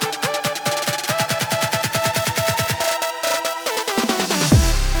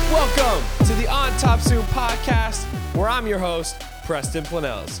Soon podcast, where I'm your host, Preston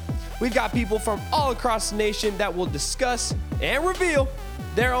Planells. We've got people from all across the nation that will discuss and reveal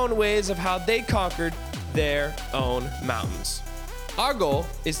their own ways of how they conquered their own mountains. Our goal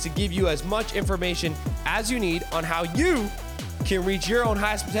is to give you as much information as you need on how you can reach your own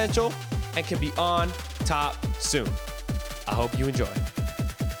highest potential and can be on top soon. I hope you enjoy.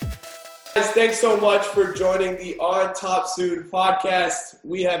 Guys, thanks so much for joining the On Top Soon podcast.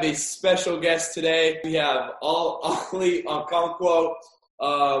 We have a special guest today. We have Ali Okonkwo.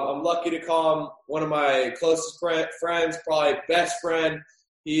 I'm lucky to call him one of my closest friends, probably best friend.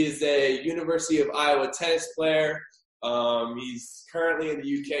 He is a University of Iowa tennis player. He's currently in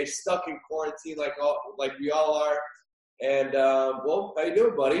the UK, stuck in quarantine like we all are. And, well, how you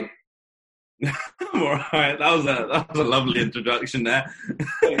doing, buddy? I'm all right. That was a lovely introduction there.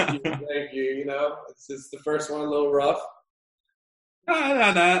 Thank you. You know, it's just the first one a little rough. No.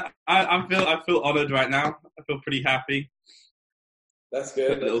 I feel honoured right now. I feel pretty happy. That's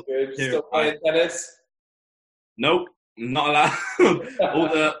good. You still playing tennis? Nope, not allowed. all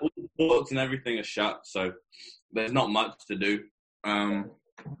the sports and everything are shut, so there's not much to do. We're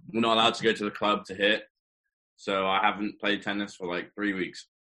not allowed to go to the club to hit, so I haven't played tennis for like 3 weeks.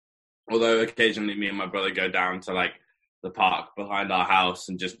 Although occasionally me and my brother go down to like the park behind our house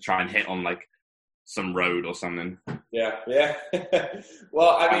and just try and hit on like some road or something. Yeah.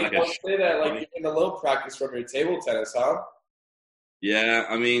 Well, I mean, I'll say that like you're getting a little practice from your table tennis, huh? Yeah,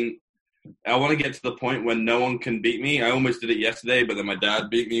 I mean, I want to get to the point when no one can beat me. I almost did it yesterday, but then my dad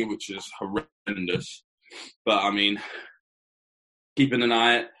beat me, which is horrendous. But I mean, keeping an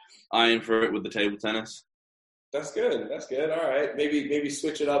eye for it with the table tennis. That's good. All right. Maybe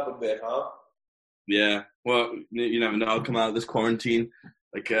switch it up a bit, huh? Yeah. Well, you never know. I'll come out of this quarantine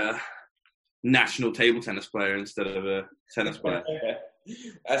like a national table tennis player instead of a tennis player.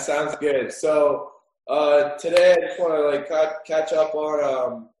 That sounds good. So today I just want to like catch up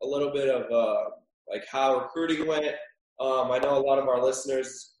on a little bit of like how recruiting went. I know a lot of our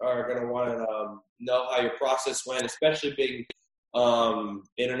listeners are going to want to know how your process went, especially being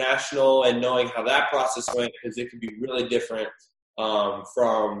international and knowing how that process went, because it can be really different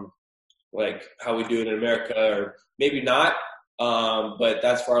from like how we do it in America, or maybe not, but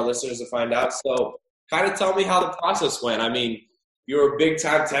that's for our listeners to find out. So kind of tell me how the process went. I mean, you were a big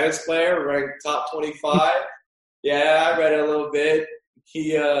time tennis player, ranked top 25. Yeah, I read it a little bit.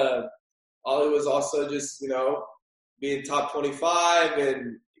 Ollie was also just, being top 25,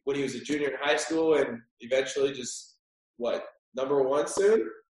 and when he was a junior in high school, and eventually just number one soon.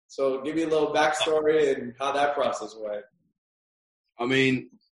 So give me a little backstory and how that process went. I mean,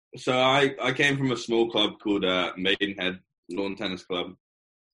 so I came from a small club called Maidenhead Lawn Tennis Club.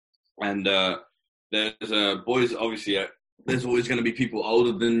 And there's boys, obviously, there's always going to be people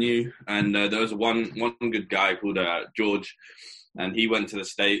older than you. And there was one good guy called George, and he went to the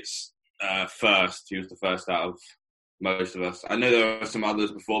States first. He was the first out of most of us. I know there were some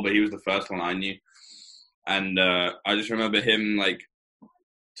others before, but he was the first one I knew. And I just remember him like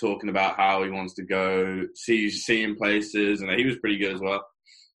talking about how he wants to go seeing places, and he was pretty good as well.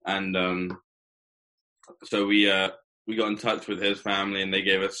 And so we got in touch with his family, and they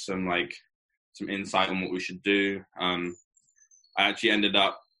gave us some insight on what we should do. I actually ended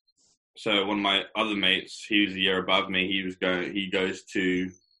up. So one of my other mates, he was a year above me. He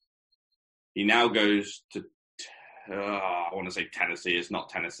now goes to. I want to say Tennessee. It's not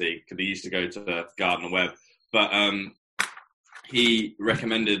Tennessee, because he used to go to Gardner Webb. But he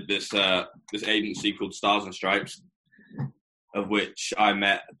recommended this agency called Stars and Stripes, of which I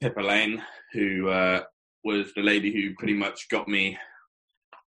met Pippa Lane, who was the lady who pretty much got me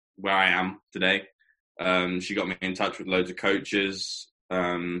where I am today. She got me in touch with loads of coaches. We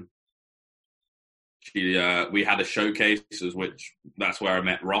had a showcase, that's where I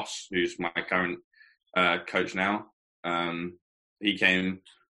met Ross, who's my current coach now. He came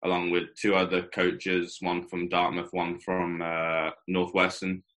along with two other coaches, one from Dartmouth, one from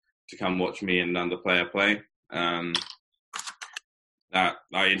Northwestern, to come watch me and another player play. I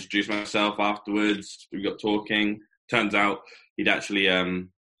introduced myself afterwards. We got talking. Turns out he'd actually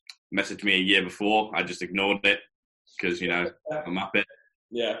messaged me a year before. I just ignored it because, I'm up it.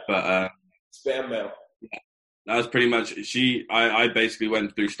 Yeah. But spam mail. Yeah, that was pretty much. I basically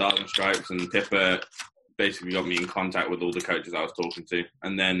went through Stars and Stripes, and Pippa basically got me in contact with all the coaches I was talking to.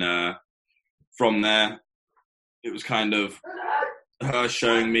 And then from there, it was kind of her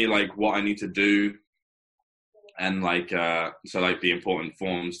showing me like what I need to do, and the important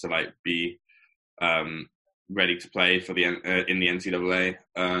forms to be ready to play for the in the NCAA.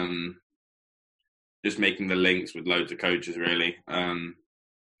 Just making the links with loads of coaches, really.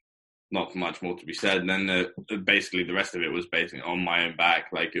 not much more to be said. And then basically the rest of it was basically on my own back.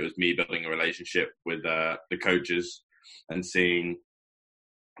 Like, it was me building a relationship with the coaches and seeing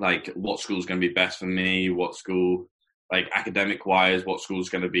like what school's going to be best for me, what school, like academic wise, what school's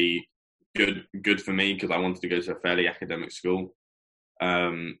going to be good for me, because I wanted to go to a fairly academic school.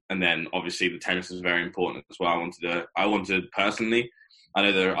 And then obviously the tennis is very important as well. I wanted personally, I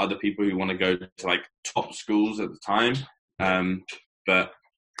know there are other people who want to go to like top schools at the time, but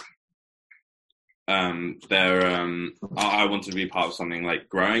I wanted to be part of something like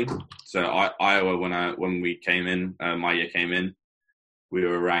growing. So Iowa, when we came in, my year came in, we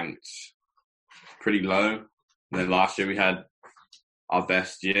were ranked pretty low. And then last year we had our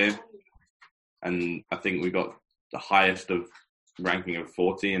best year, and I think we got the highest of ranking of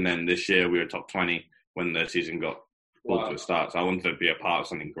 40. And then this year we were top 20 when the season got pulled to a start. So I wanted to be a part of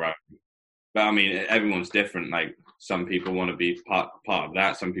something growing. But I mean, everyone's different. Like, some people want to be part of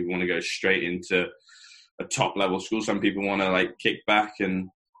that. Some people want to go straight into a top level school. Some people want to like kick back and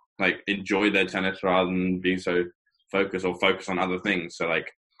like enjoy their tennis rather than being so focus on other things. So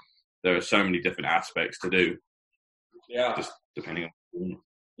like, there are so many different aspects to do. Yeah. Just depending on.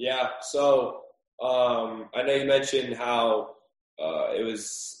 Yeah. So I know you mentioned how it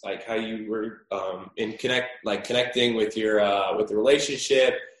was like how you were connecting with your with the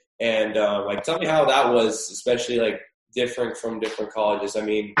relationship, and like tell me how that was, especially like different from different colleges. I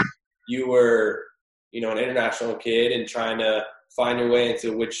mean, you were an international kid and trying to find your way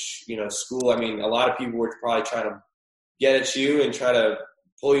into which school. I mean, a lot of people were probably trying to get at you and try to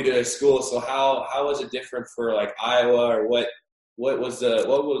pull you to a school. So how was it different for like Iowa, or what was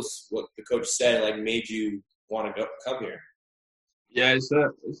what the coach said like made you want to come here? Yeah, it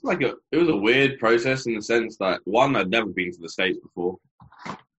was a weird process in the sense that, one, I'd never been to the States before,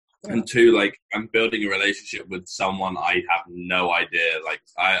 and two, like, I'm building a relationship with someone I have no idea. Like,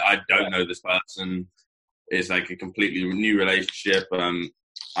 I don't know this person. It's like a completely new relationship. I'm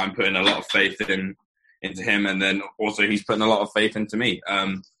putting a lot of faith into him, and then also he's putting a lot of faith into me.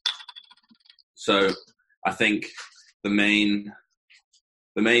 So I think the main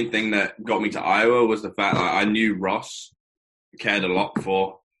thing that got me to Iowa was the fact that I knew Ross cared a lot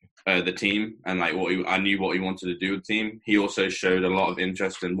for the team, and like I knew what he wanted to do with the team. He also showed a lot of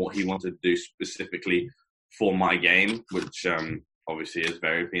interest in what he wanted to do specifically for my game, which obviously is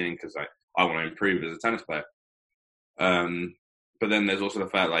very appealing because I want to improve as a tennis player. But then there's also the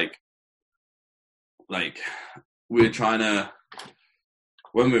fact like we're trying to,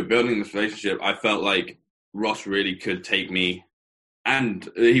 when we were building this relationship, I felt like Ross really could take me, and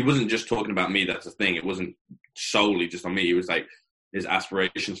he wasn't just talking about me. That's the thing. It wasn't solely just on me. It was like his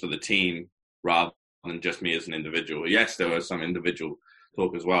aspirations for the team rather than just me as an individual. Yes, there was some individual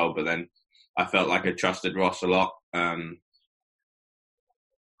talk as well, but then I felt like I trusted Ross a lot.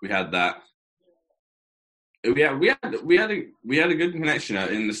 We had that. We had a good connection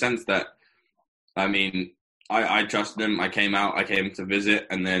in the sense that, I mean, I trusted him. I came to visit,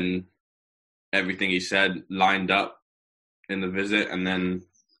 and then everything he said lined up in the visit, and then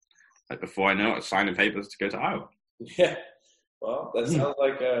like before I know it, I was signing papers to go to Iowa. Yeah, well, that sounds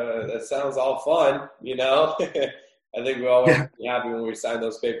like that sounds all fun, I think we all were happy when we signed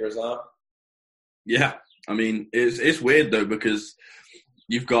those papers, huh? Yeah, I mean, it's weird though, because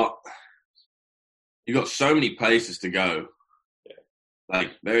you've got so many places to go. Yeah.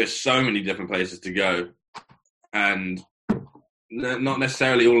 Like, there is so many different places to go, and not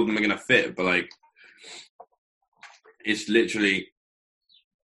necessarily all of them are going to fit, but like, it's literally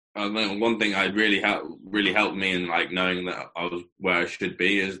one thing I really helped me in like knowing that I was where I should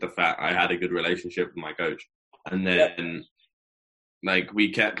be is the fact I had a good relationship with my coach, and then like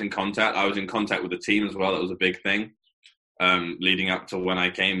we kept in contact. I was in contact with the team as well. That was a big thing leading up to when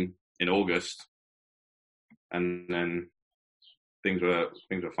I came in August, and then things were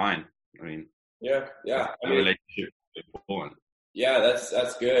fine. I mean, yeah. Relationship is important. Yeah,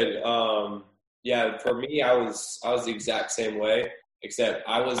 that's good. Yeah, for me, I was the exact same way, except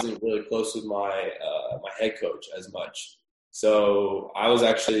I wasn't really close with my my head coach as much. So I was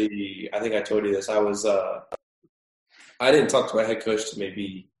actually, I think I told you this, I didn't talk to my head coach till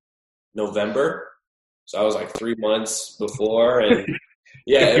maybe November. So I was like 3 months before, and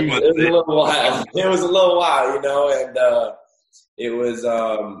yeah, it was a little while. It was a little while, and it was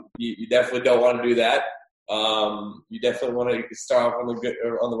you definitely don't want to do that. You definitely want to start off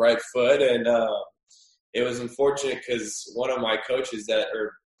on the right foot, and it was unfortunate because one of my coaches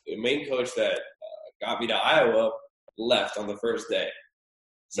the main coach that got me to Iowa left on the first day.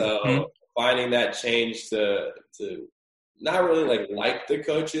 So finding that change to not really like the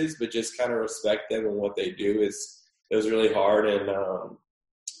coaches, but just kind of respect them and what they do it was really hard. And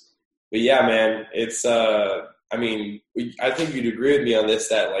yeah, man, it's I mean, I think you'd agree with me on this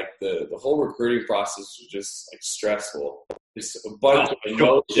that like the whole recruiting process was just like stressful, just a bunch of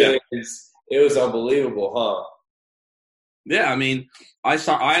emotions. Yeah. It was unbelievable, huh? Yeah, I mean, I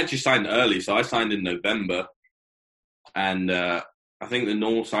actually signed early, so I signed in November, and I think the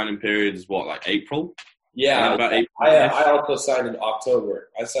normal signing period is what, like April? Yeah, about April. I also signed in October.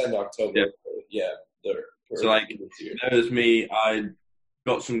 I signed in October. Yeah. Yeah, so like that was me. I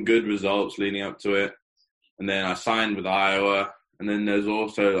got some good results leading up to it, and then I signed with Iowa. And then there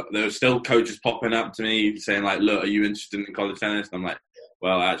was still coaches popping up to me saying like, "Look, are you interested in college tennis?" And I'm like,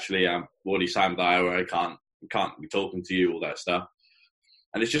 "Well, actually, I'm already signed with Iowa. I can't be talking to you, all that stuff."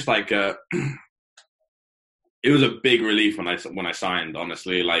 And it's just like it was a big relief when I signed.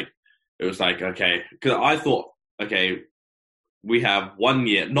 Honestly, like it was like, okay, because I thought, okay, we have 1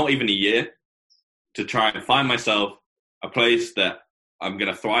 year, not even a year, to try and find myself a place that I'm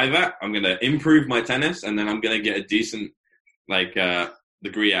gonna thrive at. I'm gonna improve my tennis, and then I'm gonna get a decent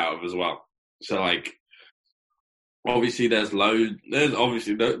degree out of as well. So like, obviously there's loads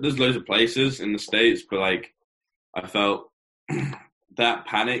of places in the States, but like I felt that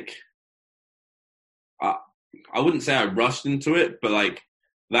panic. I wouldn't say I rushed into it, but like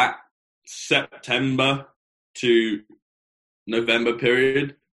that September to November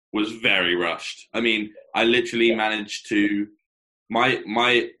period was very rushed. I mean, I literally managed to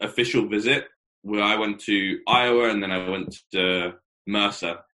my official visit where I went to Iowa and then I went to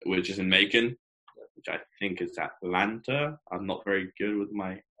Mercer, which is in Macon, which I think is Atlanta. I'm not very good with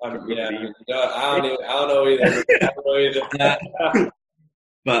my geography. I don't know either.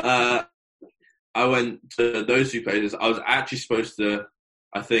 But I went to those two places. I was actually supposed to,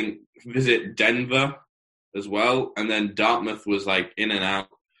 I think, visit Denver as well, and then Dartmouth was like in and out.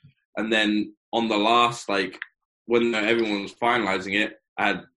 And then on the last, like when everyone was finalizing it, I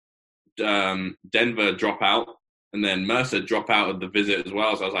had Denver drop out, and then Mercer drop out of the visit as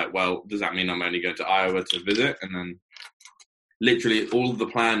well. So I was like, well, does that mean I'm only going to Iowa to visit? And then literally all of the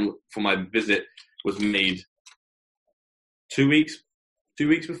plan for my visit was made 2 weeks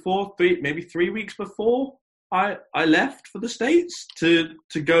before, maybe 3 weeks before I left for the States to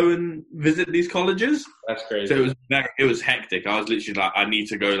go and visit these colleges. That's crazy. So it was hectic. I was literally like, I need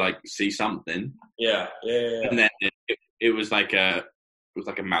to go like see something. Yeah. And then it was like a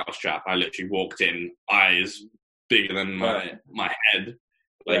mousetrap. I literally walked in, eyes bigger than my head.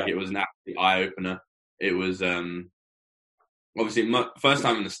 Like it was an absolute eye opener. It was obviously my first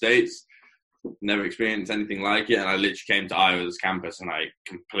time in the States. Never experienced anything like it, and I literally came to Iowa's campus and I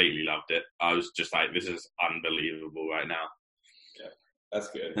completely loved it. I was just like, this is unbelievable right now. Yeah,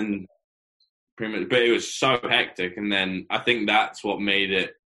 that's good. And pretty much, but it was so hectic, and then I think that's what made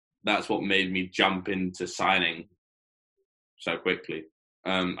me jump into signing so quickly.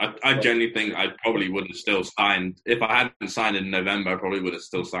 I genuinely think I probably would have still signed if I hadn't signed in November. I probably would have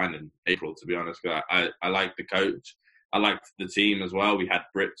still signed in April, to be honest. Because I liked the coach, I liked the team as well. We had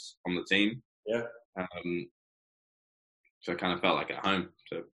Brits on the team. Yeah. So I kind of felt like at home.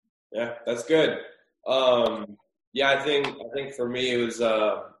 So yeah, that's good. Yeah, I think for me it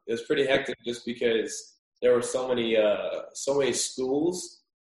was pretty hectic just because there were so many schools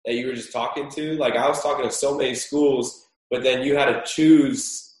that you were just talking to. Like I was talking to so many schools, but then you had to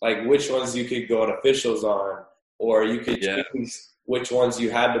choose like which ones you could go on officials on, or you could choose which ones you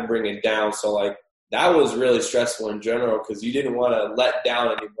had to bring it down. So like that was really stressful in general because you didn't want to let down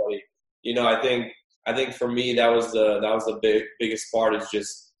anybody. You know, I think for me that was the biggest part is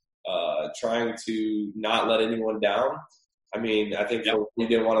just trying to not let anyone down. I mean, I think you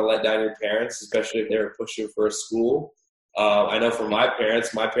didn't want to let down your parents, especially if they were pushing for a school. I know for my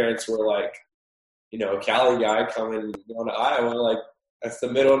parents were like, you know, a Cali guy going to Iowa, like that's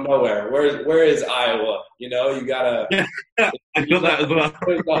the middle of nowhere. Where is Iowa? You know, you gotta. I feel that as well.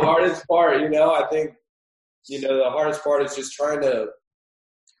 It's the hardest part, you know. I think, you know, the hardest part is just trying to,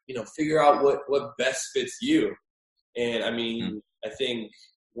 you know, figure out what best fits you. And I mean, I think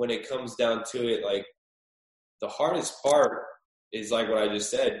when it comes down to it, like the hardest part is like what I just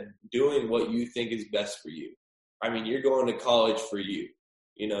said, doing what you think is best for you. I mean, you're going to college for you.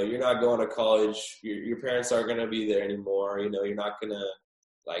 You know, you're not going to college. Your parents aren't going to be there anymore. You know, you're not going to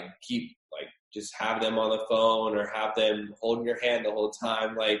like keep like just have them on the phone or have them holding your hand the whole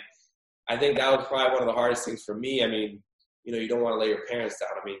time. Like, I think that was probably one of the hardest things for me. I mean, you know, you don't want to lay your parents down.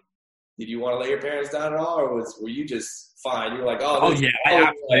 I mean, did you want to lay your parents down at all, or were you just fine? You were like,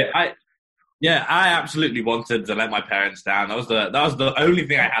 I absolutely wanted to let my parents down. That was the only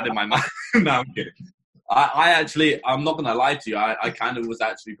thing I had in my mind. No, I'm kidding. I'm not gonna lie to you. I kind of was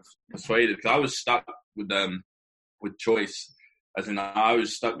actually persuaded because I was stuck with choice as in I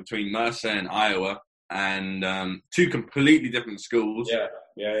was stuck between Mercer and Iowa, and two completely different schools.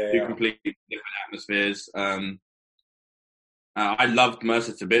 Two completely different atmospheres. I loved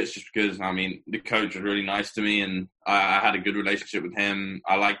Mercer to bits just because, I mean, the coach was really nice to me and I had a good relationship with him.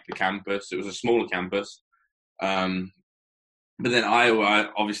 I liked the campus. It was a smaller campus. But then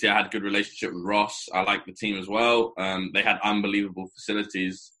Iowa, obviously I had a good relationship with Ross. I liked the team as well. They had unbelievable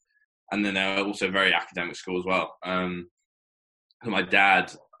facilities. And then they were also a very academic school as well. My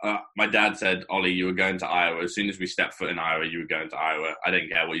dad said, Ollie, you were going to Iowa. As soon as we stepped foot in Iowa, you were going to Iowa. I didn't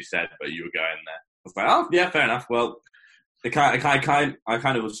care what you said, but you were going there. I was like, oh, yeah, fair enough. Well, I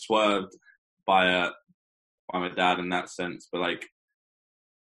kind of was swerved by my dad in that sense. But, like,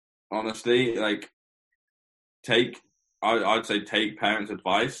 honestly, like, I'd say take parents'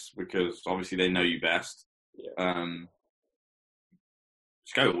 advice because obviously they know you best. Yeah.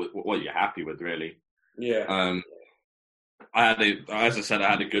 Just go with what you're happy with, really. Yeah. As I said, I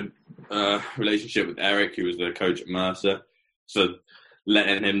had a good relationship with Eric, who was the coach at Mercer. So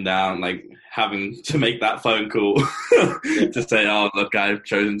letting him down, like having to make that phone call to say, "Oh, look, I've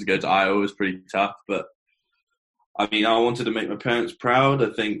chosen to go to Iowa," was pretty tough. But I mean, I wanted to make my parents proud.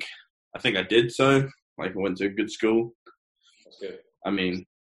 I think I did so. Like, I went to a good school. That's good. I mean,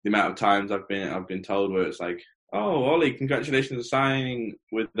 the amount of times I've been told where it's like, "Oh, Ollie, congratulations on signing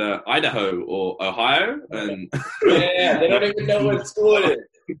with Idaho or Ohio," and yeah, they don't even know what school it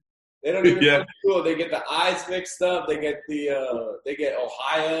is. They don't even know what school. They get the I's mixed up. They get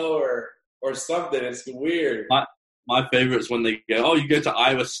Ohio or something. It's weird. My favorite's when they go, "Oh, you go to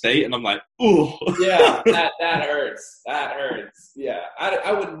Iowa State," and I'm like, "Ooh." Yeah, that hurts. That hurts. Yeah,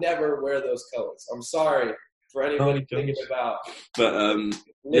 I would never wear those colors. I'm sorry for anybody thinking about. But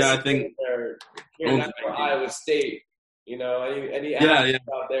I think hearing out for Iowa State. You know, any out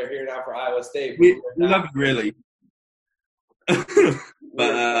there hearing out for Iowa State. We love it, really.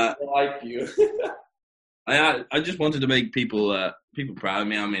 But I like you. I just wanted to make people proud of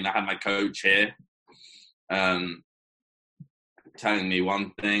me. I mean, I had my coach here, telling me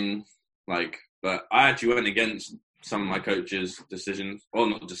one thing, like, but I actually went against some of my coach's decisions, well,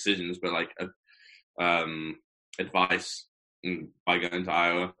 not decisions, but like advice by going to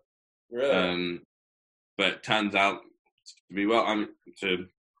Iowa. Really? But it turns out to be to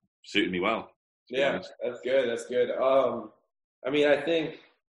suit me well. Yeah, that's good. That's good. I mean, I think,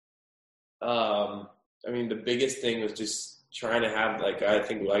 the biggest thing was just trying to have, like, I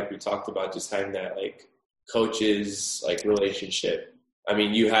think, like we talked about, just having that, like, coaches, like, relationship. I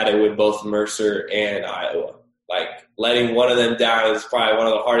mean, you had it with both Mercer and Iowa. Like, letting one of them down is probably one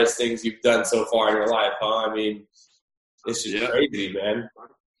of the hardest things you've done so far in your life, huh? I mean, it's just crazy, man.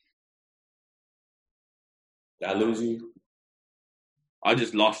 Did I lose you? I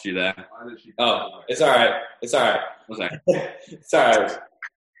just lost you there. Oh, it's all right. It's all right. Okay. It's all right.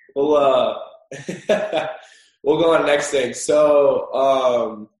 We'll go on to the next thing.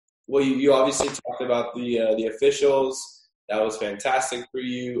 So, you obviously talked about the officials. That was fantastic for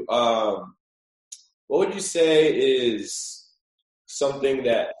you. What would you say is something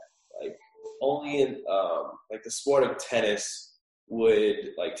that, like, only in like the sport of tennis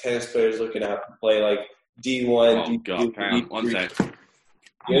would, like, tennis players looking out to play, like D1, D2, God, D3. one sec.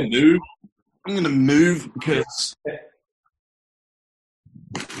 I'm gonna move because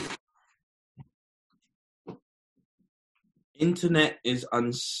internet is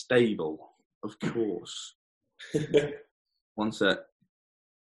unstable, of course. One sec.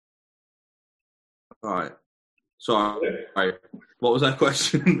 All right. Sorry. What was that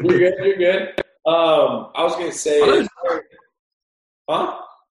question? You're good. You're good. I was gonna say, huh?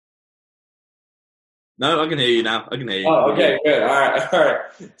 No, I can hear you now. I can hear you. Oh, okay, good. All right.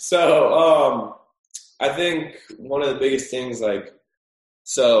 So, I think one of the biggest things, like,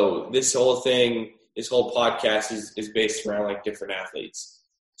 so this whole podcast is based around, like, different athletes.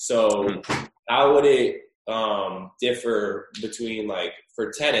 So, how would it differ between, like,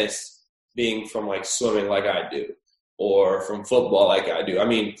 for tennis being from, like, swimming like I do, or from football like I do? I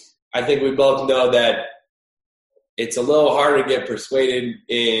mean, I think we both know that it's a little harder to get persuaded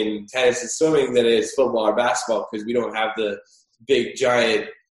in tennis and swimming than it is football or basketball, because we don't have the big giant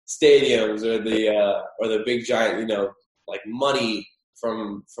stadiums or the big giant, you know, like, money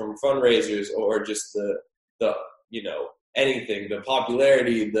from fundraisers, or just the you know, anything, the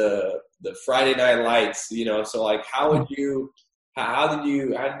popularity, the Friday night lights, you know. So, like, how did you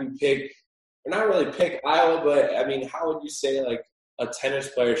pick, or not really pick Iowa, but I mean, how would you say, like, a tennis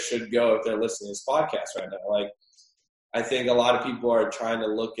player should go if they're listening to this podcast right now? Like, I think a lot of people are trying to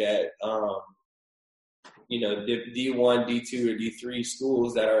look at, you know, D1, D2, or D3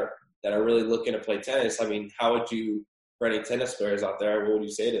 schools that are really looking to play tennis. I mean, how would you for any tennis players out there, what would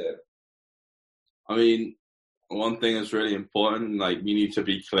you say to them? I mean, one thing that's really important, like you need to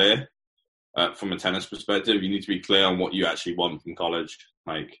be clear from a tennis perspective. You need to be clear on what you actually want from college.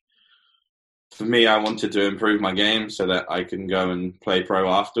 Like for me, I wanted to improve my game so that I can go and play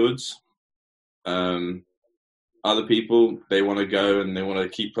pro afterwards. Other people, they want to go and they want to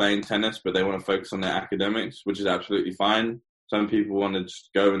keep playing tennis, but they want to focus on their academics, which is absolutely fine. Some people want to just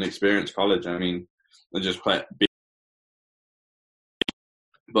go and experience college. I mean, and just play.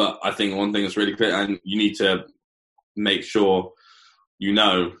 But I think one thing that's really clear, and you need to make sure you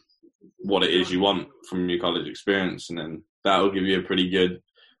know what it is you want from your college experience, and then that will give you a pretty good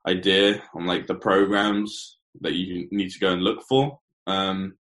idea on like the programs that you need to go and look for.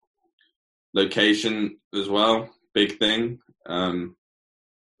 Location as well, big thing. I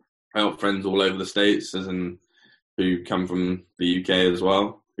got friends all over the States, as in who come from the UK as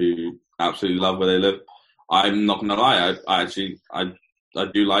well, who absolutely love where they live. I'm not gonna lie, I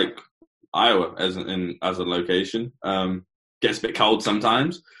do like Iowa as a location. Gets a bit cold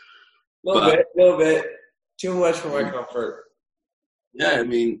sometimes. A little bit. Too much for my comfort. Yeah, I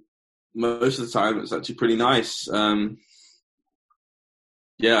mean, most of the time it's actually pretty nice. I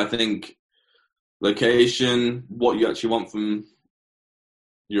think location, what you actually want from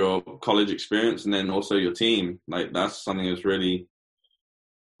your college experience, and then also your team. Like that's something that's really,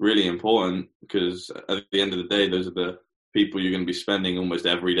 really important, because at the end of the day, those are the people you're going to be spending almost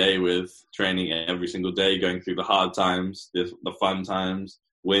every day with, training every single day, going through the hard times, the fun times,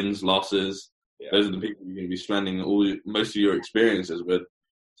 wins, losses. Yeah. Those are the people you're going to be spending most of your experiences with.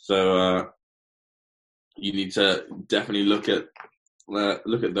 So you need to definitely look at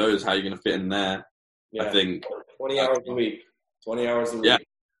those, how you're going to fit in there. Yeah. I think 20 hours a week. 20 hours a week.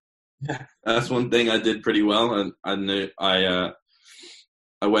 Yeah, that's one thing I did pretty well, and I knew I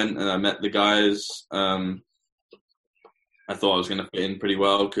went and I met the guys. I thought I was going to fit in pretty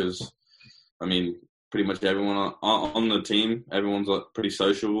well because, I mean, pretty much everyone on the team, everyone's pretty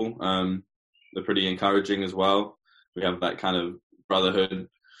sociable. They're pretty encouraging as well. We have that kind of brotherhood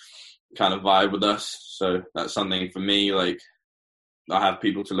kind of vibe with us. So that's something for me, like I have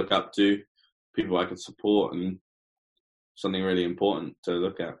people to look up to, people I can support, and something really important to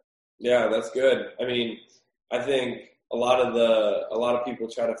look at. Yeah, that's good. I mean, I think a lot of people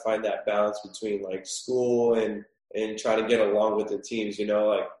try to find that balance between like school and try to get along with the teams, you know,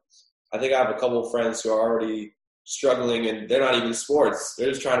 like I think I have a couple of friends who are already struggling, and they're not even sports. They're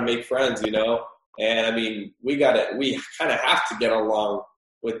just trying to make friends, you know? And I mean, we kind of have to get along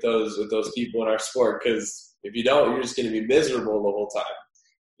with those people in our sport, because if you don't, you're just going to be miserable the whole time.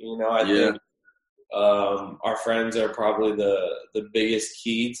 You know, I think our friends are probably the biggest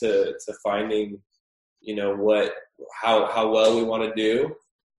key to finding, you know, how well we want to do.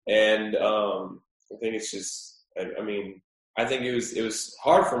 And I think it's just, I mean, I think it was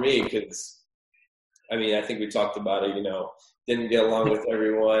hard for me because, I mean, I think we talked about it, you know, didn't get along with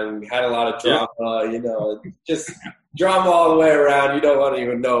everyone, had a lot of drama, you know, just drama all the way around. You don't want to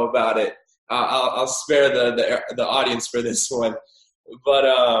even know about it. I'll spare the audience for this one. But,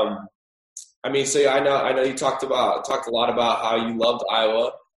 I mean, so I know you talked a lot about how you loved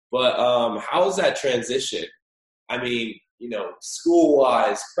Iowa, but how was that transition? I mean, you know,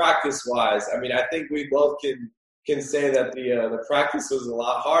 school-wise, practice-wise, I mean, I think we both can say that the practice was a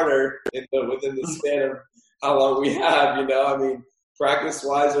lot harder within the span of how long we have, you know. I mean,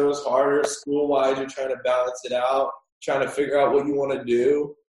 practice-wise, it was harder. School-wise, you're trying to balance it out, trying to figure out what you want to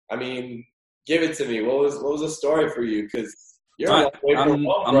do. I mean, give it to me. What was the story for you? Because you're I'm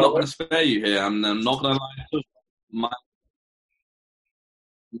not going to spare you here. I'm not going to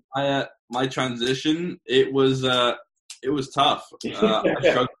lie. My transition, it was tough. I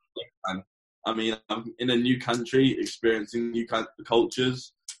struggled. I mean, I'm in a new country, experiencing new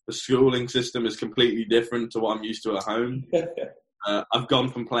cultures. The schooling system is completely different to what I'm used to at home. I've gone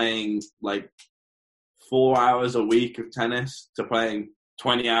from playing like 4 hours a week of tennis to playing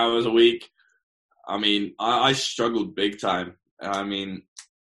 20 hours a week. I mean, I struggled big time. I mean,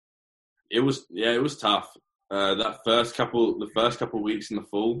 it was tough. The first couple of weeks in the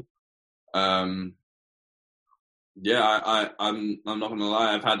fall. I'm not gonna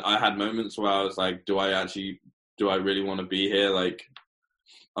lie. I had moments where I was like, do I really want to be here? Like,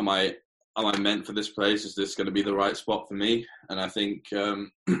 am I meant for this place? Is this going to be the right spot for me? And I think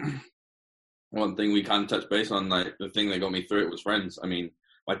one thing we kind of touched base on, like the thing that got me through it, was friends. I mean,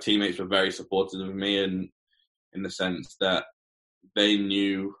 my teammates were very supportive of me, and in the sense that they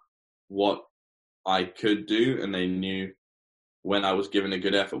knew what I could do, and they knew when I was giving a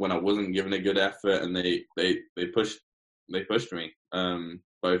good effort, when I wasn't giving a good effort, and they pushed me,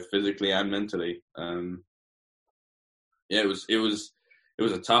 both physically and mentally. yeah, it was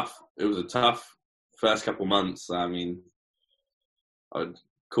a tough first couple months. I mean, I'd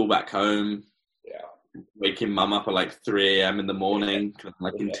call back home, waking mum up at like 3 a.m. in the morning,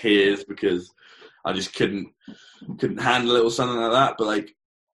 like in tears because I just couldn't handle it or something like that. But like,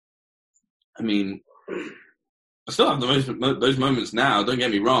 I mean, I still have those moments now. Don't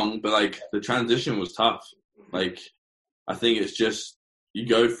get me wrong, but like the transition was tough. Like, I think it's just you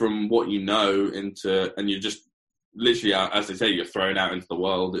go from what you know into, and you're just literally, as they say, you're thrown out into the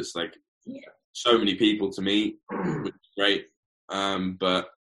world. It's like so many people to meet, which is great. But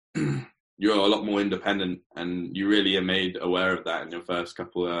you're a lot more independent, and you really are made aware of that in your first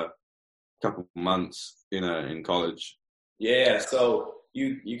couple months, in college. Yeah. So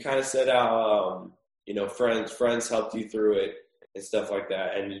you kind of said how friends helped you through it and stuff like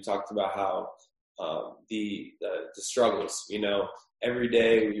that, and you talked about how the struggles. Every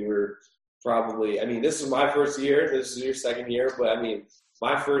day we were probably. I mean, this was my first year. This is your second year, but I mean,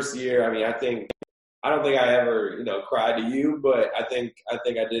 my first year. I mean, I don't think I ever, cried to you, but I think I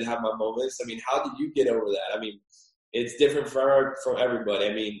did have my moments. I mean, how did you get over that? I mean, it's different from everybody.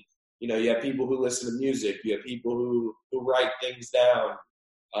 I mean, you have people who listen to music. You have people who write things down.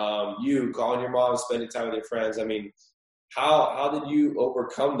 You calling your mom, spending time with your friends. I mean, how did you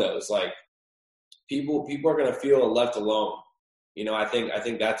overcome those? Like, people are going to feel left alone. I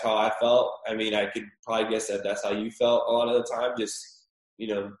think that's how I felt. I mean, I could probably guess that that's how you felt a lot of the time. Just,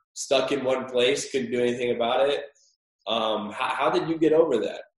 stuck in one place, couldn't do anything about it. How did you get over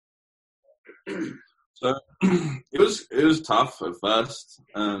that? So it was tough at first.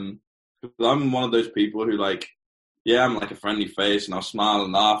 I'm one of those people who I'm like a friendly face and I'll smile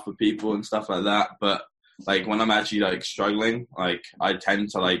and laugh with people and stuff like that. But like when I'm actually like struggling, like I tend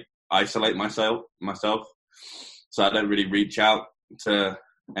to like isolate myself. So I don't really reach out to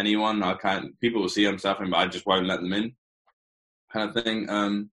anyone. People will see I'm suffering, but I just won't let them in, kind of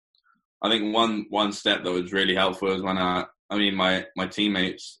thing. I think one step that was really helpful was when my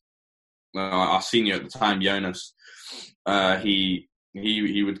teammates, our senior at the time, Jonas, he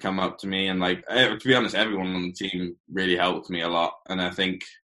would come up to me and to be honest, everyone on the team really helped me a lot. And I think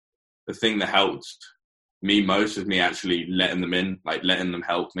the thing that helped me most was me actually letting them in, like letting them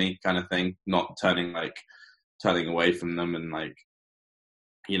help me, kind of thing, not turning away from them and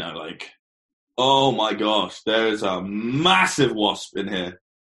oh my gosh, there is a massive wasp in here.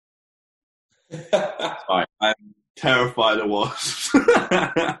 Sorry, I'm terrified of wasps.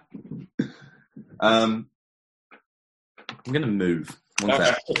 I'm gonna move. One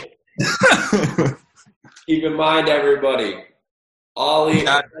sec. Keep in mind, everybody, Ollie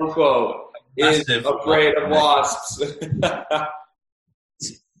Unquote is afraid of wasps.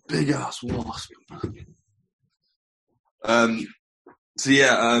 Big ass wasp.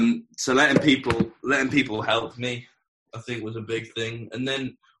 So letting people help me, I think, was a big thing. And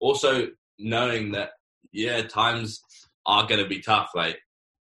then also knowing that, times are going to be tough. Like,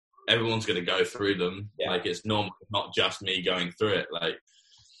 everyone's going to go through them. Yeah. Like, it's normal, not just me going through it. Like,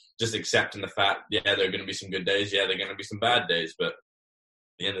 just accepting the fact, there are going to be some good days. There are going to be some bad days. But at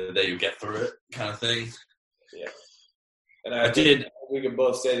the end of the day, you get through it, kind of thing. Yeah. And I think we can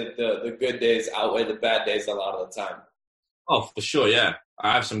both say that the good days outweigh the bad days a lot of the time. Oh, for sure, yeah.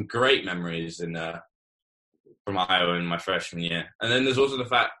 I have some great memories from Iowa in my freshman year. And then there's also the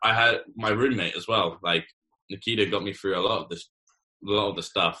fact I had my roommate as well. Like, Nikita got me through a lot of the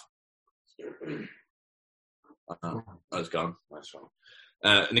stuff. Oh, that's gone. Nice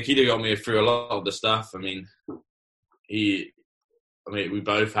one. Nikita got me through a lot of the stuff. I mean, we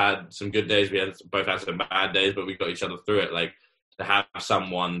both had some good days. We both had some bad days, but we got each other through it. Like, to have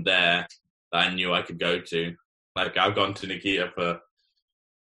someone there that I knew I could go to. Like, I've gone to Nikita for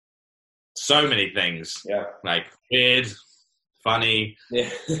so many things. Yeah. Like, weird, funny. Yeah.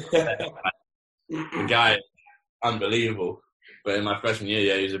 The guy, unbelievable. But in my freshman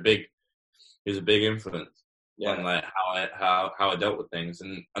year, he was a big influence on like how I dealt with things.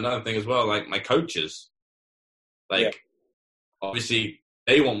 And another thing as well, like my coaches. Like, obviously,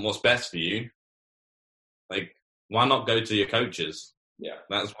 they want what's best for you. Like, why not go to your coaches? Yeah,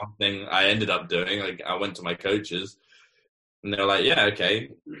 that's one thing I ended up doing. Like, I went to my coaches, and they were like, "Yeah, okay,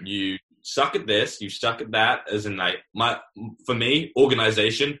 you suck at this, you suck at that." As in, like, for me,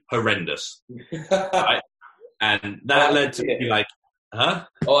 organization horrendous, right? And that led to me like, huh?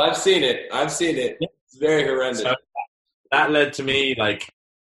 Oh, I've seen it. It's very horrendous. So that led to me like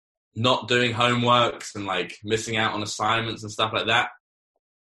not doing homeworks and like missing out on assignments and stuff like that.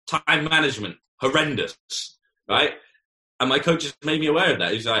 Time management horrendous, right? And my coach just made me aware of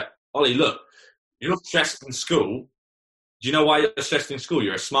that. He's like, Ollie, look, you're stressed in school. Do you know why you're stressed in school?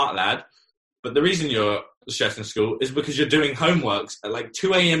 You're a smart lad. But the reason you're stressed in school is because you're doing homeworks at like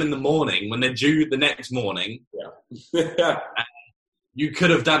 2 a.m. in the morning when they're due the next morning. Yeah. You could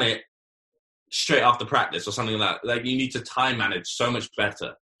have done it straight after practice or something like that. Like, you need to time manage so much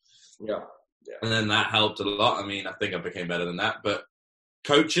better. Yeah. And then that helped a lot. I mean, I think I became better than that. But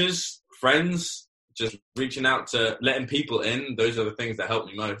coaches, friends, just reaching out to letting people in, those are the things that help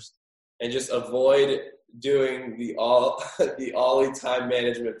me most. And just avoid doing the Ollie time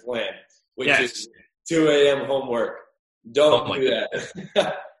management plan, which is 2 a.m. homework. Don't do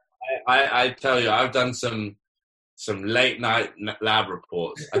that. I tell you, I've done some late night lab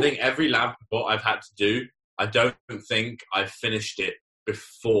reports. I think every lab report I've had to do, I don't think I finished it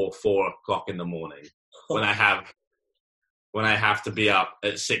before 4 o'clock in the morning when I have to be up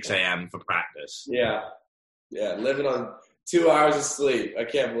at 6 a.m. for practice. Yeah, living on 2 hours of sleep. I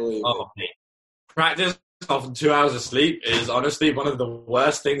can't believe it. Practice off 2 hours of sleep is honestly one of the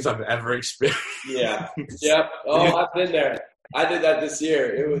worst things I've ever experienced. Yeah. Yep. Oh, I've been there. I did that this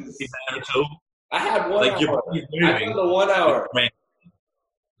year. It was. I had 1 hour. I did the 1 hour.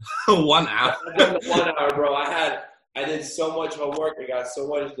 1 hour. I did the 1 hour, bro. I did so much homework. I got so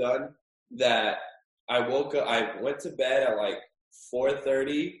much done that I woke up. I went to bed at like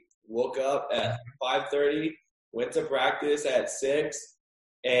 4:30. Woke up at 5:30. Went to practice at 6.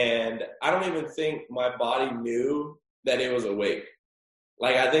 And I don't even think my body knew that it was awake.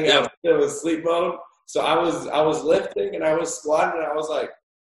 Like, I think I was still in sleep mode. So I was lifting and I was squatting and I was like,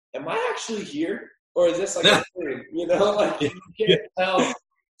 am I actually here? Or is this like a dream? You know, like, you can't tell.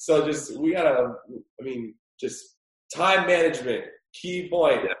 So just time management, key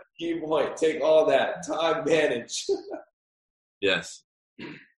point. Take all that, time manage. Yes.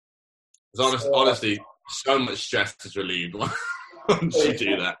 It's honestly, so much stress is relieved once you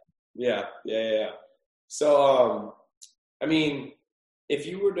do that. Yeah. So, I mean, if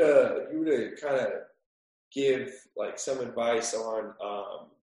you were to kind of give like some advice on,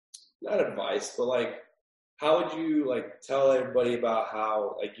 not advice, but like, how would you like tell everybody about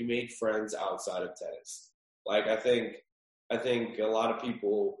how like you made friends outside of tennis? Like, I think a lot of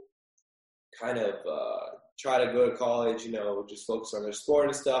people kind of try to go to college, you know, just focus on their sport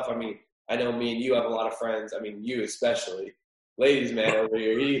and stuff. I mean, I know me and you have a lot of friends. I mean, you especially, ladies man over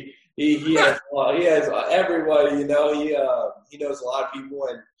here. He has everybody. You know, he knows a lot of people,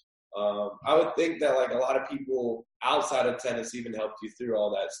 and I would think that like a lot of people outside of tennis even helped you through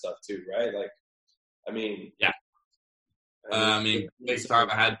all that stuff too, right? Like, I mean, yeah. I mean, big time.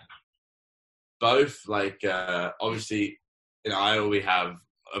 I had both. Like, obviously, in Iowa, we have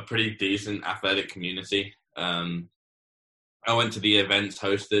a pretty decent athletic community. I went to the events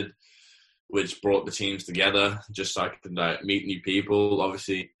hosted, which brought the teams together just so I could meet new people.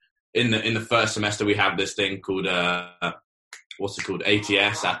 Obviously, in the first semester, we have this thing called ATS,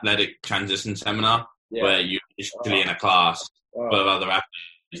 Athletic Transition Seminar, where you're usually in a class full of other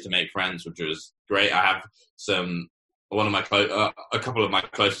athletes to make friends, which was great. I have a couple of my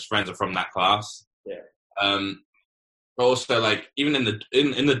closest friends are from that class. Yeah. But also, like, even in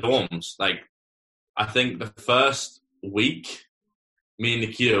the dorms, like, I think the first week, me and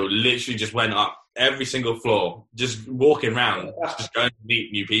Nikito literally just went up every single floor, just walking around, just going to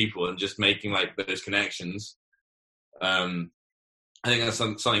meet new people and just making like those connections. I think that's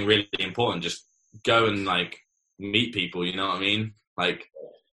something really important. Just go and like meet people. You know what I mean? Like,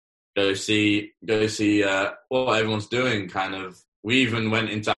 go see what everyone's doing. Kind of. We even went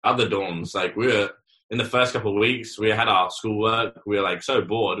into other dorms. Like, we were in the first couple of weeks, we had our schoolwork. We were like so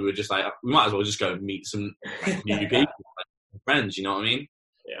bored. We were just like, we might as well just go meet some new people, like, friends. You know what I mean?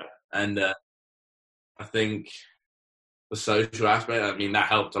 Yeah. And I think the social aspect, I mean, that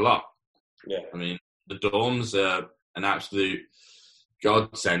helped a lot. Yeah. I mean, the dorms are an absolute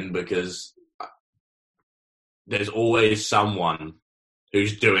godsend because there's always someone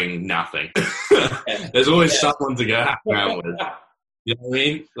who's doing nothing. There's always someone to go hang around with. You know what I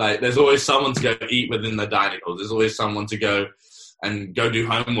mean? Like, there's always someone to go eat within the dining hall. There's always someone to go do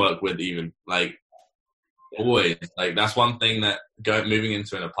homework with even. Like, always. Like, that's one thing that moving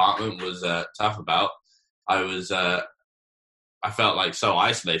into an apartment was tough about. I felt like so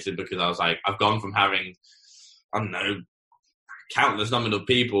isolated because I was like, I've gone from having, I don't know, countless number of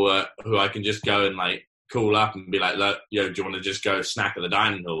people who I can just go and like call up and be like, look, do you want to just go snack at the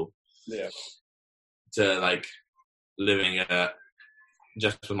dining hall? Yeah. To like living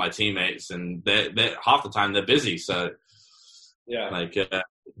just with my teammates, and they're half the time they're busy. So yeah, like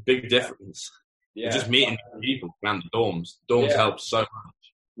big difference. Yeah, just meeting people around the dorms. Dorms help so much.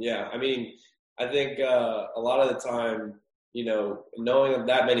 Yeah, I mean, I think a lot of the time, you know, knowing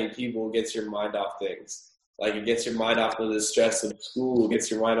that many people gets your mind off things. Like it gets your mind off of the stress of school, gets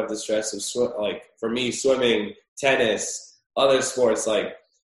your mind off the stress of like for me, swimming, tennis, other sports, like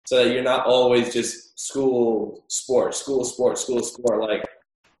so that you're not always just school sport. Like,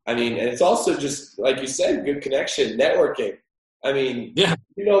 I mean, and it's also just like you said, good connection, networking. I mean, Yeah.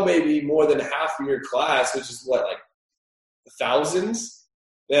 you know, maybe more than half of your class, which is what, like thousands.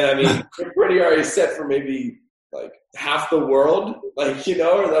 Then I mean, you're pretty already set for maybe like half the world, like, you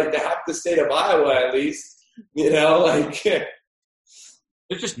know, or like half the state of Iowa at least. You know, like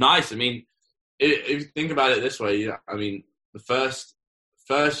It's just nice. I mean, if you think about it this way, I mean, the first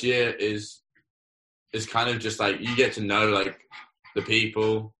year is kind of just like you get to know like the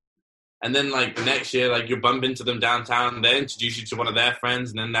people, and then like the next year, like you bump into them downtown, they introduce you to one of their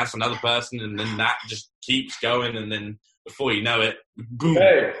friends, and then that's another person, and then that just keeps going, and then before you know it, boom.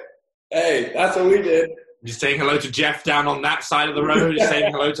 Hey, that's what we did. Just saying hello to Jeff down on that side of the road, just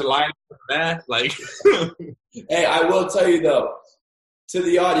saying hello to Lion there, like. Hey, I will tell you though, to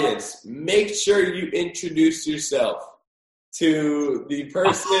the audience, make sure you introduce yourself to the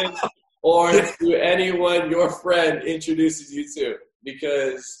person or to anyone your friend introduces you to,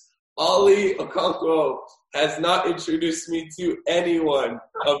 because Ollie Okonkwo has not introduced me to anyone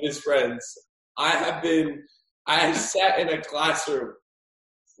of his friends. I have sat in a classroom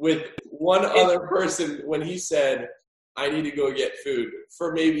with one other person when he said, I need to go get food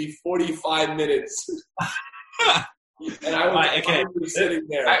for maybe 45 minutes. And I was probably sitting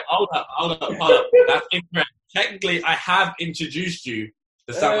there. Right, hold up. That's incorrect. Technically, I have introduced you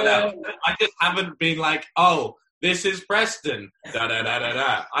to someone else. I just haven't been like, oh, this is Preston.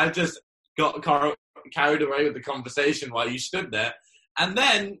 Da. I just got carried away with the conversation while you stood there. And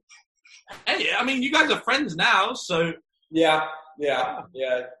then, hey, I mean, you guys are friends now, so. Yeah.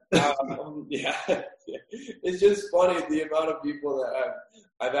 It's just funny the amount of people that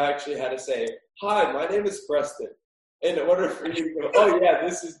I've actually had to say, hi, my name is Preston, in order for you to go, oh yeah,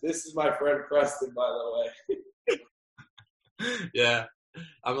 this is my friend Preston, by the way. Yeah,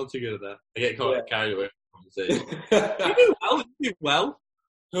 I'm not too good at that. I get carried away with the conversation. You do well.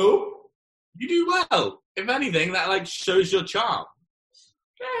 Who? You do well. If anything, that like shows your charm.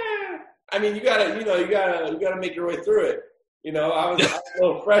 I mean, you gotta make your way through it. You know, I was a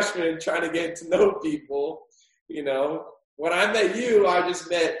little freshman trying to get to know people. You know, when I met you, I just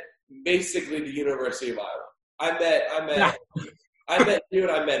met basically the University of Iowa. I met you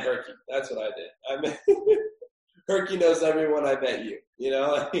and I met Herky. That's what I did. Herky knows everyone. I met you. You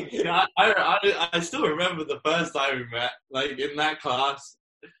know. Yeah, I still remember the first time we met, like in that class.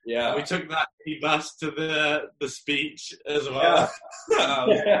 Yeah. We took that bus to the speech as well.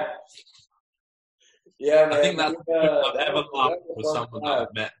 Yeah. Yeah, man. I think that's the most I've ever laughed with someone that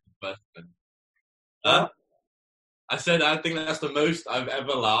I've met in person. I said I think that's the most I've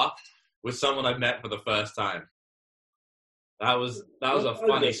ever laughed with someone I've met for the first time. That was a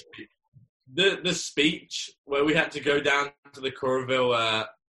funny speech. The speech where we had to go down to the Coralville.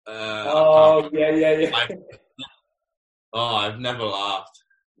 Yeah. Oh, I've never laughed.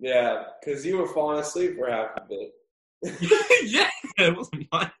 Yeah, because you were falling asleep for half a bit. Yeah, it wasn't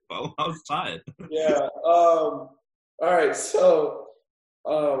my fault. I was tired. Yeah. All right. So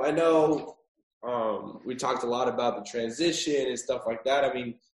I know we talked a lot about the transition and stuff like that. I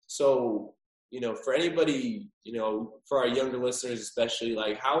mean, so for anybody, for our younger listeners especially,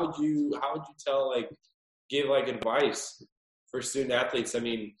 like how would you tell, like, give like advice for student athletes? I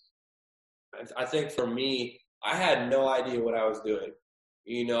mean, I think for me, I had no idea what I was doing.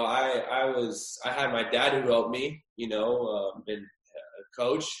 I had my dad who helped me, and a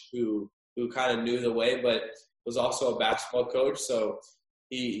coach who kind of knew the way, but was also a basketball coach. So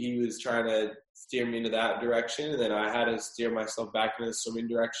he was trying to steer me into that direction. And then I had to steer myself back in the swimming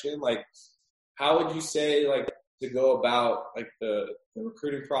direction. Like, how would you say, like, to go about like the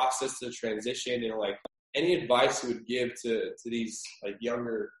recruiting process, the transition, and like any advice you would give to these like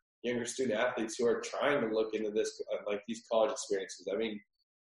younger student athletes who are trying to look into this, like these college experiences? I mean,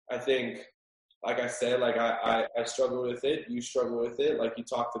 I think, like I said, like I struggle with it. You struggle with it, like you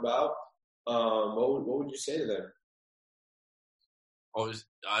talked about. What would you say to them?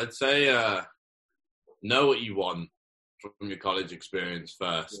 I'd say know what you want from your college experience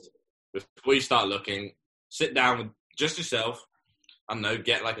first. Before you start looking, sit down with just yourself. I don't know,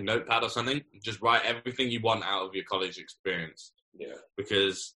 get like a notepad or something. Just write everything you want out of your college experience. Yeah.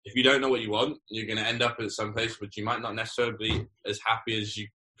 Because if you don't know what you want, you're going to end up at some place which you might not necessarily be as happy as you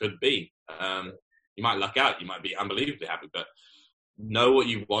could be. You might luck out. You might be unbelievably happy. But know what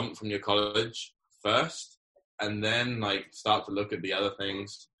you want from your college first, and then like start to look at the other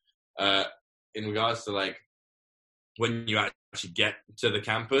things in regards to like when you actually get to the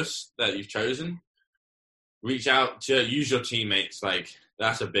campus that you've chosen. reach out to use your teammates. Like,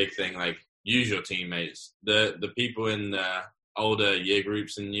 that's a big thing. Like, use your teammates. The people in the older year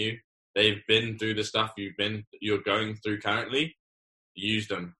groups than you, they've been through the stuff you're going through currently. Use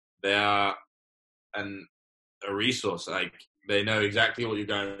them. They are a resource. Like, they know exactly what you're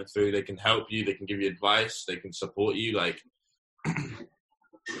going through. They can help you. They can give you advice. They can support you. Like,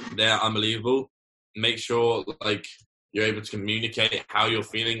 they're unbelievable. Make sure, like, you're able to communicate how you're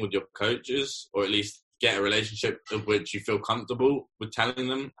feeling with your coaches, or at least get a relationship of which you feel comfortable with telling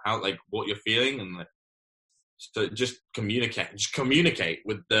them how, like, what you're feeling. And like, so just communicate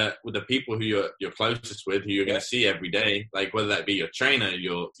with the people who you're closest with, who you're going to see every day, like whether that be your trainer,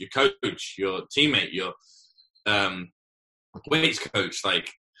 your coach, your teammate, your weights coach.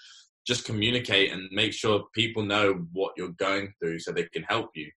 Like, just communicate and make sure people know what you're going through so they can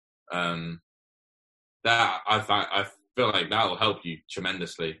help you. That I feel like that will help you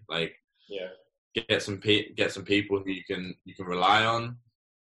tremendously. Like, get some people who you can rely on,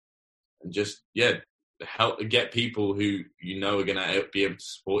 and just help get people who you know are gonna be able to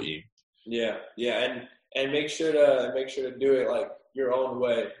support you. And make sure to do it like your own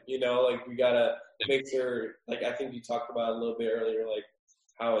way. You know, like, we gotta make sure. Like, I think you talked about a little bit earlier, like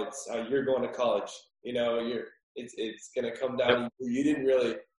how you're going to college. You know, it's gonna come down to you. You didn't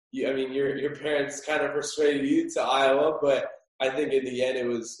really. I mean, your parents kind of persuaded you to Iowa, but I think in the end it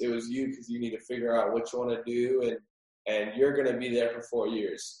was you, because you need to figure out what you want to do, and you're going to be there for 4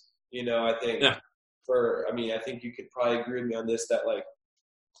 years. You know, I think I think you could probably agree with me on this, that, like,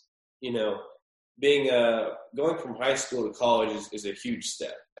 you know, being going from high school to college is a huge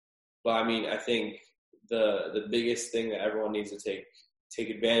step. But I mean, I think the biggest thing that everyone needs to take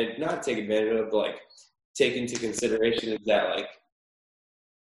advantage of, but like take into consideration, is that,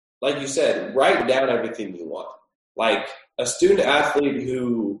 like you said, write down everything you want. Like, a student athlete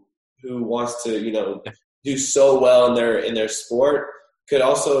who wants to, you know, do so well in their sport could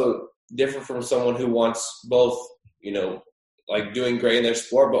also differ from someone who wants both, you know, like doing great in their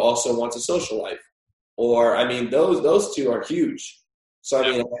sport, but also wants a social life. Or, I mean, those two are huge. So,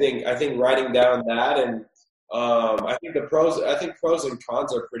 I mean, I think writing down that, and I think pros and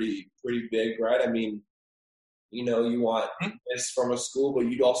cons are pretty big, right? I mean, you know, you want this from a school, but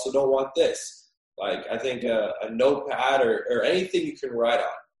you also don't want this. Like, I think a notepad or anything you can write on.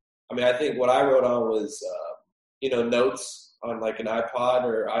 I mean, I think what I wrote on was, you know, notes on like an iPod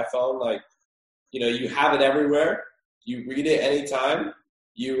or iPhone. Like, you know, you have it everywhere. You read it anytime.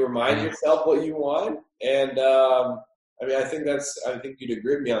 You remind yourself what you want. And, I mean, I think you'd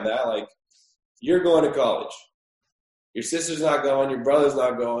agree with me on that. Like, you're going to college. Your sister's not going. Your brother's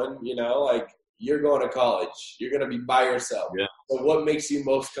not going. You know, like, you're going to college. You're going to be by yourself. Yeah. So what makes you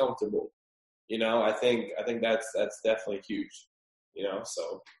most comfortable? You know, I think that's definitely huge. You know,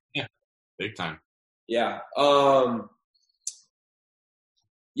 so yeah, big time. Yeah.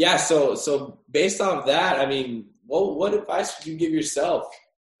 So based off that, I mean, what advice would you give yourself?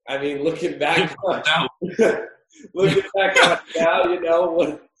 I mean, looking back on now, you know,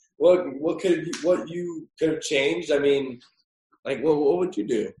 what you could have changed? I mean, like, what would you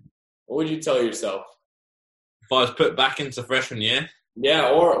do? What would you tell yourself? If I was put back into freshman year? Yeah,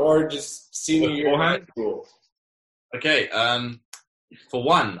 or just senior year of high school. Okay, for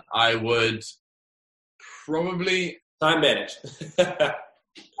one, I would probably... Time manage.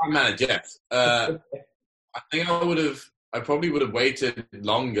 Yes. I think I probably would have waited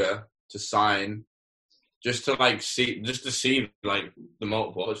longer to sign, just to see like the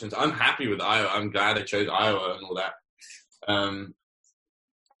multiple options. I'm happy with Iowa. I'm glad I chose Iowa and all that.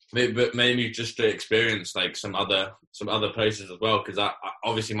 But maybe just to experience like some other places as well, because I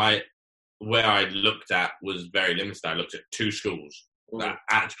obviously where I looked at was very limited. I looked at 2 schools that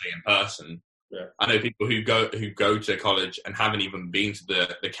actually in person. Yeah. I know people who go to college and haven't even been to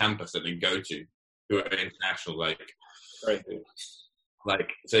the campus that they go to, who are international. Like, right.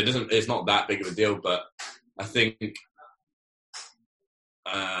 Like, so it's not that big of a deal. But I think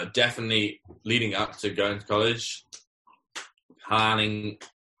definitely leading up to going to college, planning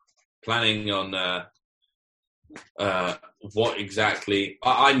on what exactly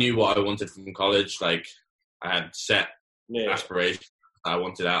I knew what I wanted from college. Like, I had set aspirations I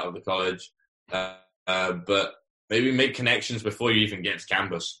wanted out of the college, but maybe make connections before you even get to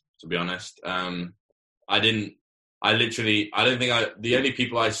campus. To be honest, the only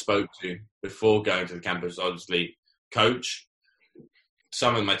people I spoke to before going to the campus, obviously, coach,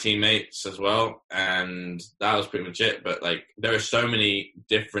 some of my teammates as well, and that was pretty much it. But like, there are so many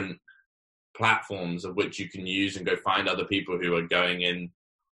different platforms of which you can use and go find other people who are going in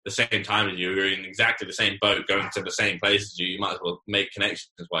the same time as you, who are in exactly the same boat, going to the same place as you. You might as well make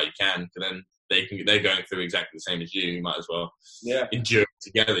connections while you can, because then they're going through exactly the same as you. You might as well endure it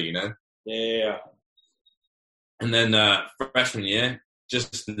together, you know. Yeah. And then freshman year,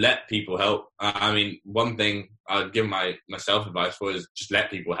 just let people help. I mean, one thing I'd give myself advice for is just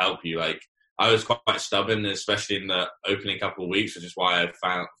let people help you. Like, I was quite stubborn, especially in the opening couple of weeks, which is why I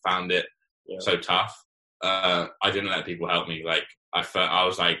found it so tough. I didn't let people help me. Like, I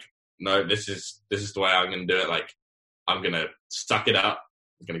was like, no, this is the way I'm going to do it. Like, I'm going to suck it up.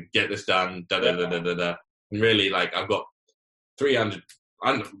 I'm going to get this done. And really, like, I've got 3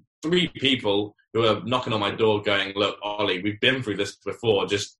 people who are knocking on my door going, look, Ollie, we've been through this before.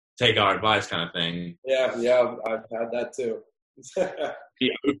 Just take our advice, kind of thing. Yeah, I've had that too.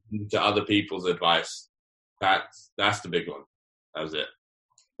 Be open to other people's advice. That's the big one. That was it.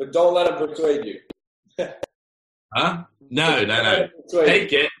 But don't let them persuade you. Huh? No.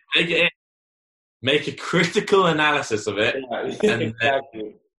 Take it in. Make a critical analysis of it. Yeah, and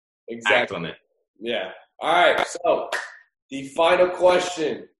exactly. Act on it. Yeah. All right. So the final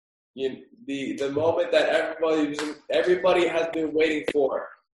question, the moment that everybody has been waiting for.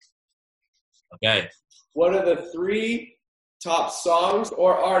 Okay. What are the 3 top songs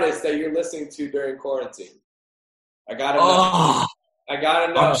or artists that you're listening to during quarantine? I gotta know. I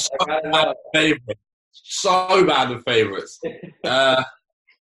gotta know. So bad with favorites.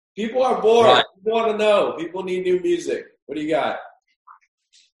 People are bored. Right. People want to know. People need new music. What do you got?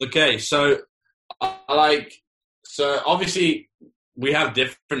 Okay, so obviously we have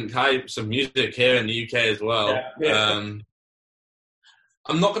different types of music here in the UK as well. Yeah.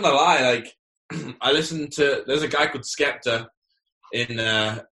 I'm not gonna lie, like I listen to. There's a guy called Skepta in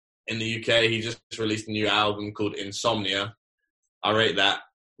the UK. He just released a new album called Insomnia. I rate that.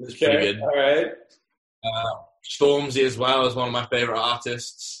 It's pretty good. All right. Stormzy as well is one of my favorite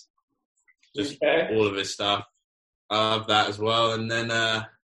artists. Just all of his stuff. I love that as well. And then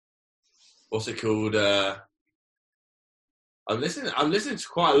what's it called? I'm listening to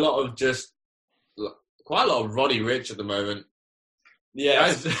quite a lot of Roddy Ricch at the moment.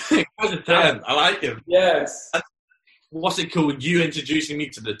 Yes. Guy's a talent. I like him. Yes. What's it called? You introducing me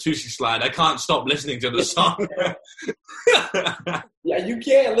to the Tootsie Slide. I can't stop listening to the song. Yeah, you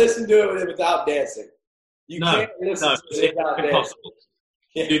can't listen to it without dancing. You can't listen to it without dancing.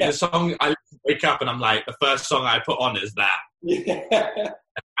 Yeah. Dude, the song, I wake up and I'm like, the first song I put on is that. Yeah. I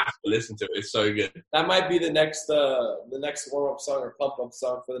have to listen to it. It's so good. That might be the next warm-up song or pump-up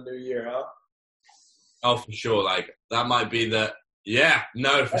song for the new year, huh? Oh, for sure. Like, that might be the... Yeah,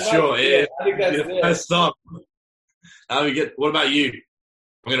 no, for sure. I think that's the first song. What about you?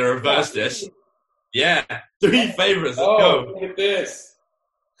 I'm going to reverse this. Yeah, 3 favorites. Let's go. Look at this.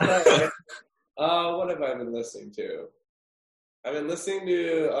 All right. What have I been listening to? I've been listening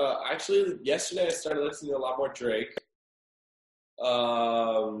to, actually, yesterday I started listening to a lot more Drake.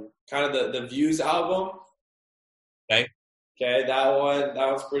 Kind of the Views album. Okay, that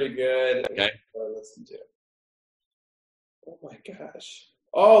one's pretty good. Okay. What did I listen to? Oh my gosh.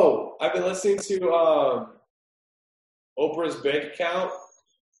 Oh, I've been listening to Oprah's Bank Account.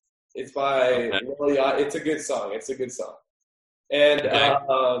 It's by Lil Yachty. It's a good song. And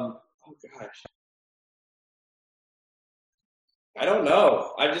oh gosh. I don't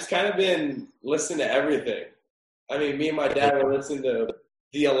know. I've just kind of been listening to everything. I mean, me and my dad were listening to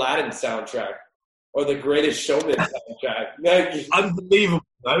the Aladdin soundtrack or the Greatest Showman soundtrack. Unbelievable,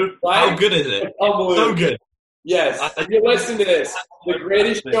 though. Right? How good is it? Unbelievable. So good. Yes. If you listen to this, the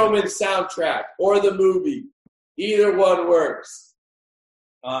Greatest Showman soundtrack or the movie, either one works.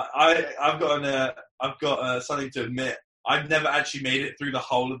 I've got something to admit. I've never actually made it through the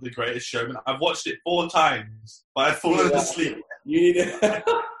whole of The Greatest Showman. I've watched it 4 times, but I've fallen asleep. You need to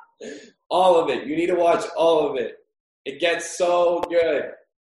all of it. You need to watch all of it. It gets so good.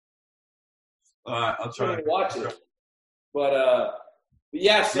 All right, I'll try to watch it. But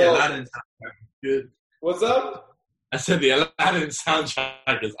yeah. So the Aladdin soundtrack is good. What's up? I said the Aladdin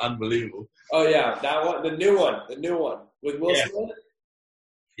soundtrack is unbelievable. Oh yeah, that one, the new one with Will Smith.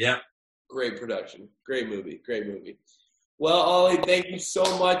 Yeah. Great production. Great movie. Well, Ollie, thank you so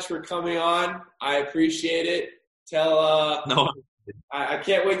much for coming on. I appreciate it. I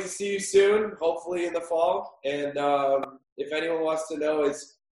can't wait to see you soon, hopefully in the fall. And if anyone wants to know,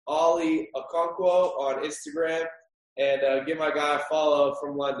 it's Ollie Okonkwo on Instagram. And give my guy a follow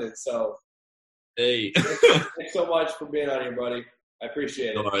from London. So, hey. Thanks so much for being on here, buddy. I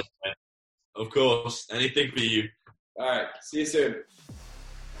appreciate it. All right, man. Of course. Anything for you. All right. See you soon.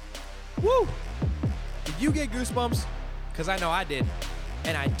 Woo! Did you get goosebumps? Because I know I did.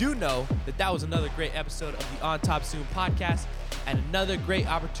 And I do know that was another great episode of the On Top Soon podcast and another great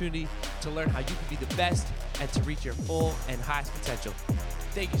opportunity to learn how you can be the best and to reach your full and highest potential.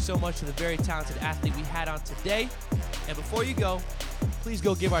 Thank you so much to the very talented athlete we had on today. And before you go, please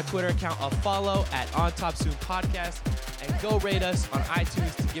go give our Twitter account a follow at On Top Soon Podcast and go rate us on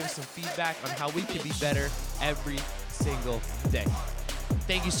iTunes to give us some feedback on how we can be better every single day.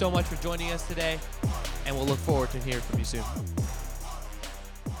 Thank you so much for joining us today, and we'll look forward to hearing from you soon.